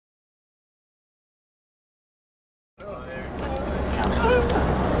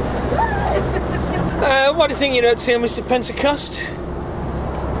what do you think you're up to, Mr. Pentecost?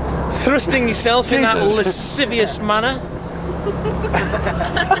 Thrusting yourself in that lascivious manner?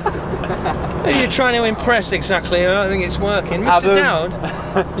 Who are you trying to impress exactly? I don't think it's working. Mr. Dowd?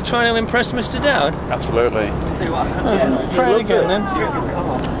 You're trying to impress Mr. Dowd? Absolutely. Try it again then.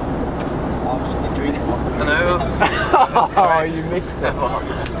 Hello. Oh, you missed it.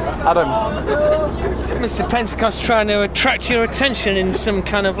 Adam. Mr. Pentecost trying to attract your attention in some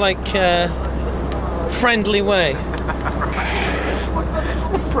kind of like friendly way.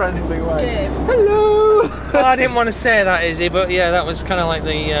 Friendly way. Hello. Well, I didn't want to say that, Izzy, but yeah, that was kind of like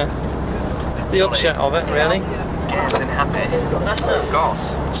the upshot of it, really. Getting happy. Professor, of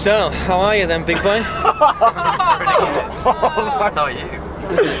course. So, how are you then, big boy? Pretty good. How are you?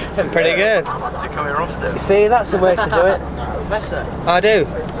 Pretty good. Do you come here often? See, that's the way to do it. Professor, I do.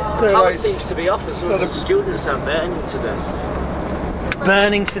 power seems to be off as some of the students are burning today.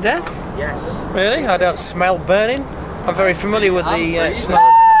 Burning to death? Yes. Really? I don't smell burning. I'm very familiar with the smell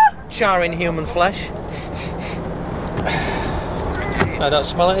of charring human flesh. I don't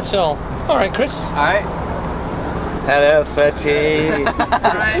smell it at all. Alright, Chris. Alright. Hello, Fudgy.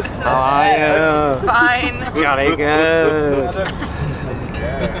 Alright. How are you? Fine. Jolly good.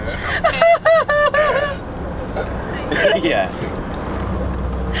 Yeah.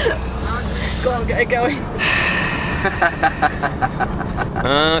 Go on, get it going.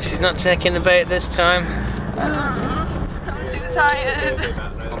 Oh, she's not taking the bait this time. I'm too tired.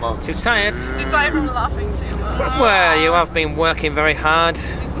 Too tired? Too tired from laughing too much. Well, you have been working very hard.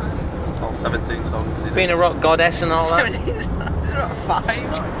 All 17 songs. Being a rock goddess and all that.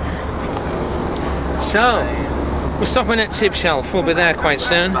 5. So, we're stopping at Tip Shelf. We'll be there quite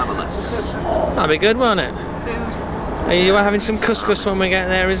soon. Fabulous. That'll be good, won't it? Food. Are you having some couscous when we get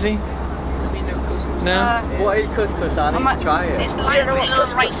there, is he? There'll be no couscous. No? What is couscous? I need to try it. It's like little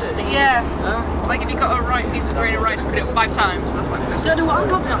rice things. Yeah. It's like if you got a right piece of grain of rice, put it 5 times. That's like. Don't know what I'm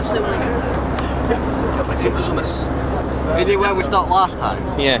having actually. Some hummus. Is it where we stopped last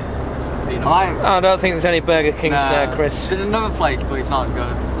time? Yeah. I don't think there's any Burger Kings there, Chris. There's another place, but it's not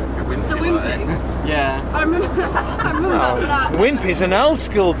good. It's a Wimpy. Yeah. I remember that. Wimpy's an old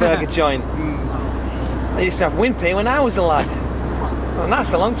school burger joint. They used to have Wimpy when I was a lad. And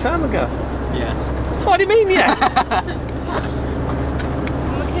that's a long time ago. Yeah. What do you mean, yeah?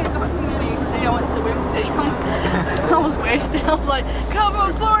 When I came back from the NEC, I went to Wimpy. I was wasted. I was like, come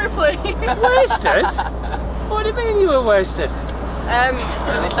on, glory, please. Wasted? What do you mean you were wasted? I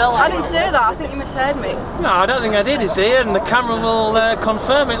didn't say that. I think you misheard me. No, I don't think I did, is he? And the camera will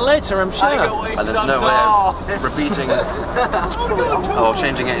confirm it later, I'm sure. And there's no way of repeating or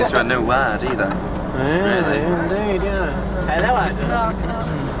changing it into a new word either. Yeah, indeed, yeah.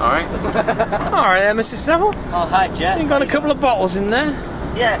 Alright. Alright then, Mr. Seville. Oh, hi, Jeff. You've got a couple of bottles in there.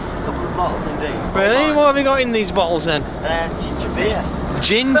 Yes, a couple of bottles indeed. Really? What have you got in these bottles then? Ginger beer.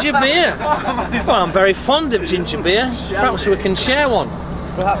 Ginger beer? Well, I'm very fond of ginger beer. Perhaps we can share one.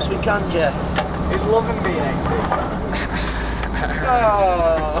 Perhaps we can, Jeff. He's loving beer.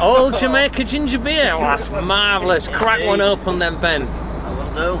 Old Jamaica ginger beer. Well, that's marvellous. Crack one open then, Ben. I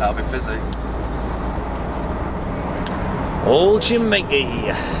will do. That'll be fizzy. Old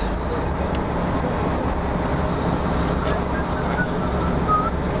Jamaica.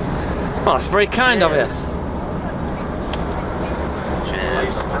 Oh, that's very kind of you.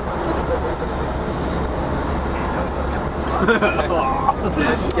 Cheers.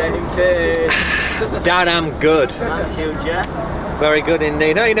 Getting paid. Dad, I'm good. Thank you, Jeff. Very good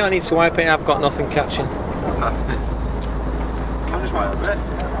indeed. No, you don't need to wipe it. I've got nothing catching. I'll just wipe a bit.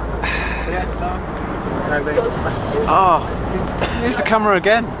 Oh, here's the camera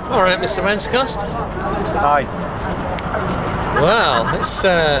again. All right, Mr. Pentecost. Hi. Well, it's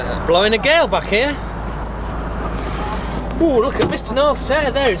blowing a gale back here. Ooh, look at Mr. North's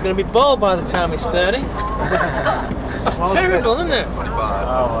hair there. He's going to be bald by the time he's 30. That's terrible, isn't it? 25.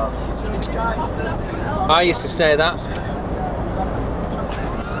 Oh, well. I used to say that.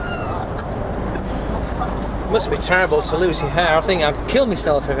 Must be terrible to lose your hair. I think I'd kill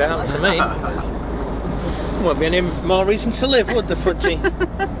myself if it happened to me. Won't be any more reason to live, would the Fudgy?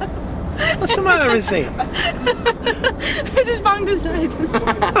 What's the matter, Izzy? He just banged his head.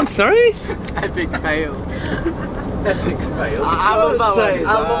 I'm sorry? Epic fail. Epic fail. I love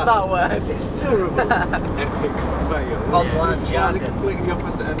that word. It's terrible. Epic fail. Online It's jargon. the completely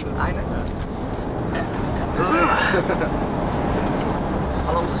opposite end of I know.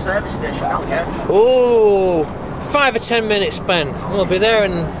 How long's the service station now, Jeff? Oh, 5 or 10 minutes, Ben. We'll be there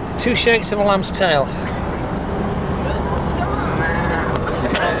in 2 shakes of a lamb's tail.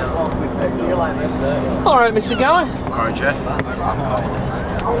 All right, Mr. Gower. Alright, Jeff.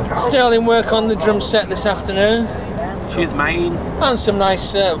 Sterling work on the drum set this afternoon. She's mine. And some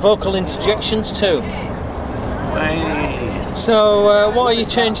nice vocal interjections too. Hey. So, what are you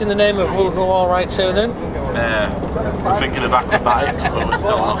changing the name of Woohoo Alright to then? I'm thinking of acrobatics, but we're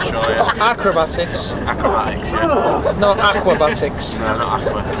still not sure yet. Acrobatics? Acrobatics, yeah. Not aquabatics. No, not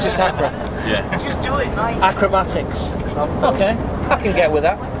aqua. Just acro. Yeah. Just do it, mate. Acrobatics. Okay, I can get with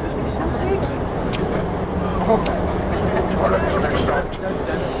that.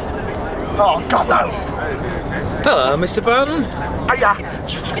 Oh, God, no. Hello, Mr. Parsons. Hiya.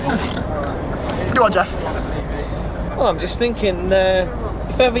 What do you want, Jeff? Well, I'm just thinking,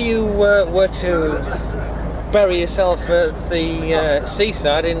 if ever you were to bury yourself at the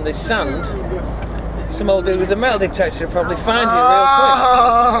seaside in the sand, some old dude with a metal detector would probably find you real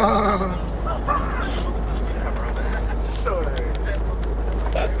quick.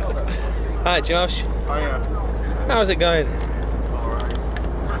 Hi, Josh. How's it going?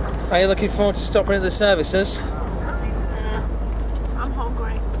 Are you looking forward to stopping at the services? I'm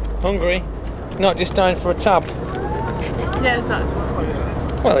hungry. Hungry? Not just dying for a tab? Yes, that's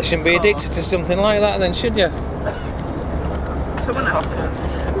what. Well, you shouldn't be addicted to something like that then, should you? Someone has to.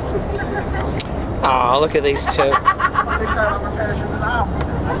 Ah, look at these two.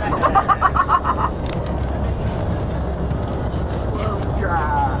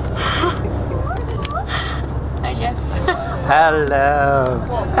 Hi, Jeff. Hello.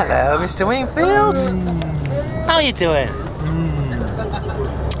 Hello, Mr. Wingfield. How are you doing?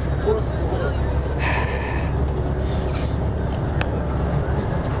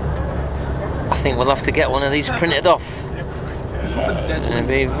 I think we'll have to get one of these printed off. It'd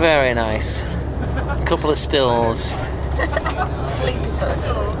be very nice. A couple of stills. Sleepy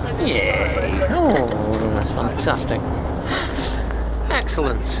photos. Yay. Oh, that's fantastic.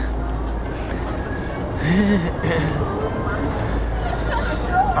 Excellent.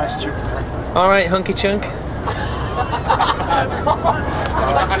 Nice chunk. All right, hunky chunk. I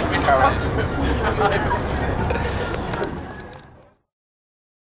like 50 carrots.